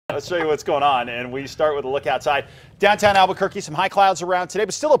Let's show you what's going on, and we start with a look outside. Downtown Albuquerque, some high clouds around today,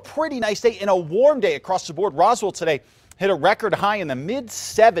 but still a pretty nice day and a warm day across the board. Roswell today hit a record high in the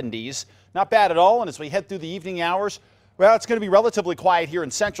mid-70s. Not bad at all, and as we head through the evening hours, well, it's going to be relatively quiet here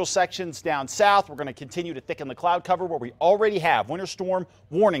in central sections down south. We're going to continue to thicken the cloud cover where we already have winter storm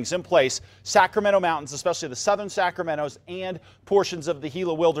warnings in place. Sacramento Mountains, especially the southern Sacramentos and portions of the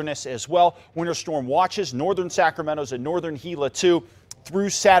Gila Wilderness as well. Winter storm watches, northern Sacramentos and northern Gila too.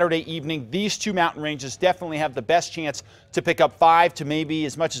 Through Saturday evening, these two mountain ranges definitely have the best chance to pick up 5 to maybe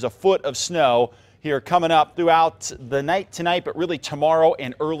as much as a foot of snow here coming up throughout the night tonight, but really tomorrow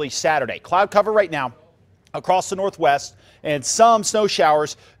and early Saturday. Cloud cover right now across the northwest and some snow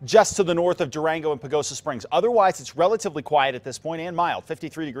showers just to the north of Durango and Pagosa Springs. Otherwise, it's relatively quiet at this point and mild.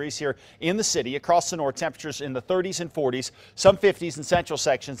 53 degrees here in the city. Across the north, temperatures in the 30s and 40s, some 50s in central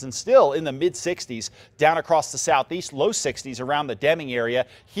sections, and still in the mid-60s down across the southeast, low 60s around the Deming area.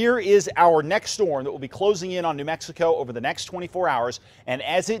 Here is our next storm that will be closing in on New Mexico over the next 24 hours. And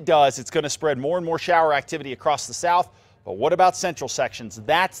as it does, it's going to spread more and more shower activity across the south. But what about central sections?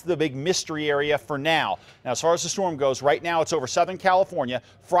 That's the big mystery area for now. Now, as far as the storm goes, right now it's over Southern California.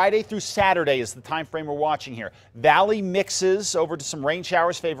 Friday through Saturday is the time frame we're watching here. Valley mixes over to some rain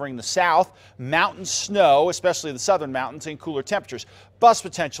showers favoring the south. Mountain snow, especially the southern mountains, and cooler temperatures. Bust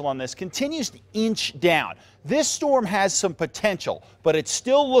potential on this continues to inch down. This storm has some potential, but it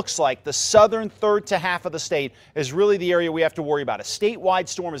still looks like the southern third to half of the state is really the area we have to worry about. A statewide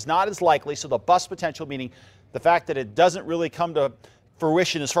storm is not as likely, so the bust potential, meaning the fact that it doesn't really come to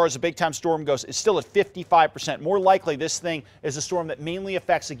fruition as far as a big-time storm goes, is still at 55%. More likely, this thing is a storm that mainly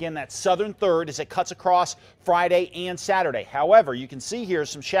affects, again, that southern third as it cuts across Friday and Saturday. However, you can see here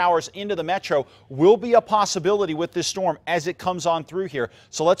some showers into the metro will be a possibility with this storm as it comes on through here.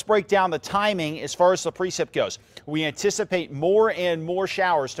 So let's break down the timing as far as the precip goes. We anticipate more and more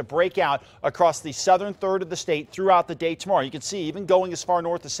showers to break out across the southern third of the state throughout the day tomorrow. You can see even going as far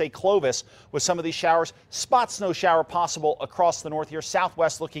north as, say, Clovis with some of these showers. Spot snow shower possible across the north here.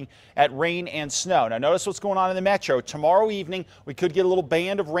 Southwest looking at rain and snow. Now notice what's going on in the metro. Tomorrow evening we could get a little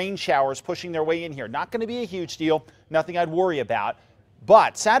band of rain showers pushing their way in here. Not going to be a huge deal. Nothing I'd worry about.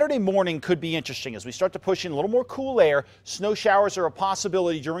 But Saturday morning could be interesting as we start to push in a little more cool air. Snow showers are a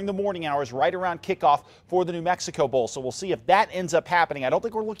possibility during the morning hours right around kickoff for the New Mexico Bowl. So we'll see if that ends up happening. I don't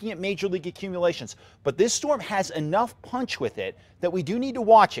think we're looking at major league accumulations, but this storm has enough punch with it that we do need to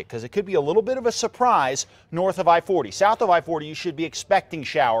watch it because it could be a little bit of a surprise north of I-40. South of I-40, you should be expecting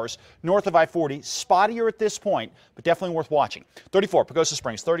showers. North of I-40, spottier at this point, but definitely worth watching. 34, Pagosa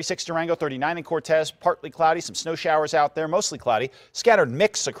Springs, 36, Durango, 39 in Cortez, partly cloudy, some snow showers out there, mostly cloudy. Scattered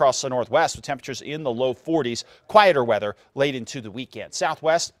mix across the northwest with temperatures in the low 40s. Quieter weather late into the weekend.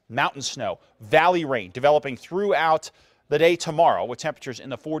 Southwest, mountain snow, valley rain developing throughout the day tomorrow with temperatures in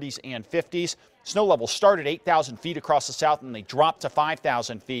the 40s and 50s. Snow levels start at 8,000 feet across the south and they drop to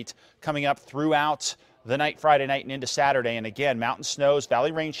 5,000 feet coming up throughout the night, Friday night and into Saturday. And again, mountain snows,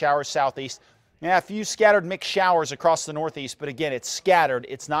 valley rain showers southeast. Yeah, a few scattered mixed showers across the northeast, but again, it's scattered.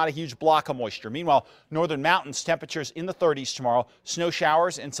 It's not a huge block of moisture. Meanwhile, northern mountains, temperatures in the 30s tomorrow. Snow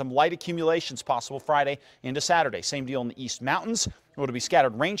showers and some light accumulations possible Friday into Saturday. Same deal in the east mountains. It'll be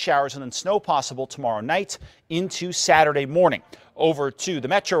scattered rain showers and then snow possible tomorrow night into Saturday morning. Over to the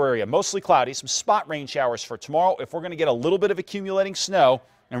metro area, mostly cloudy. Some spot rain showers for tomorrow if we're going to get a little bit of accumulating snow.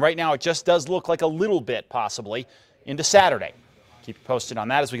 And right now, it just does look like a little bit possibly into Saturday. Keep you posted on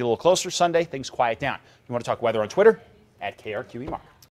that as we get a little closer. Sunday, things quiet down. If you want to talk weather on Twitter, @KRQE Mark.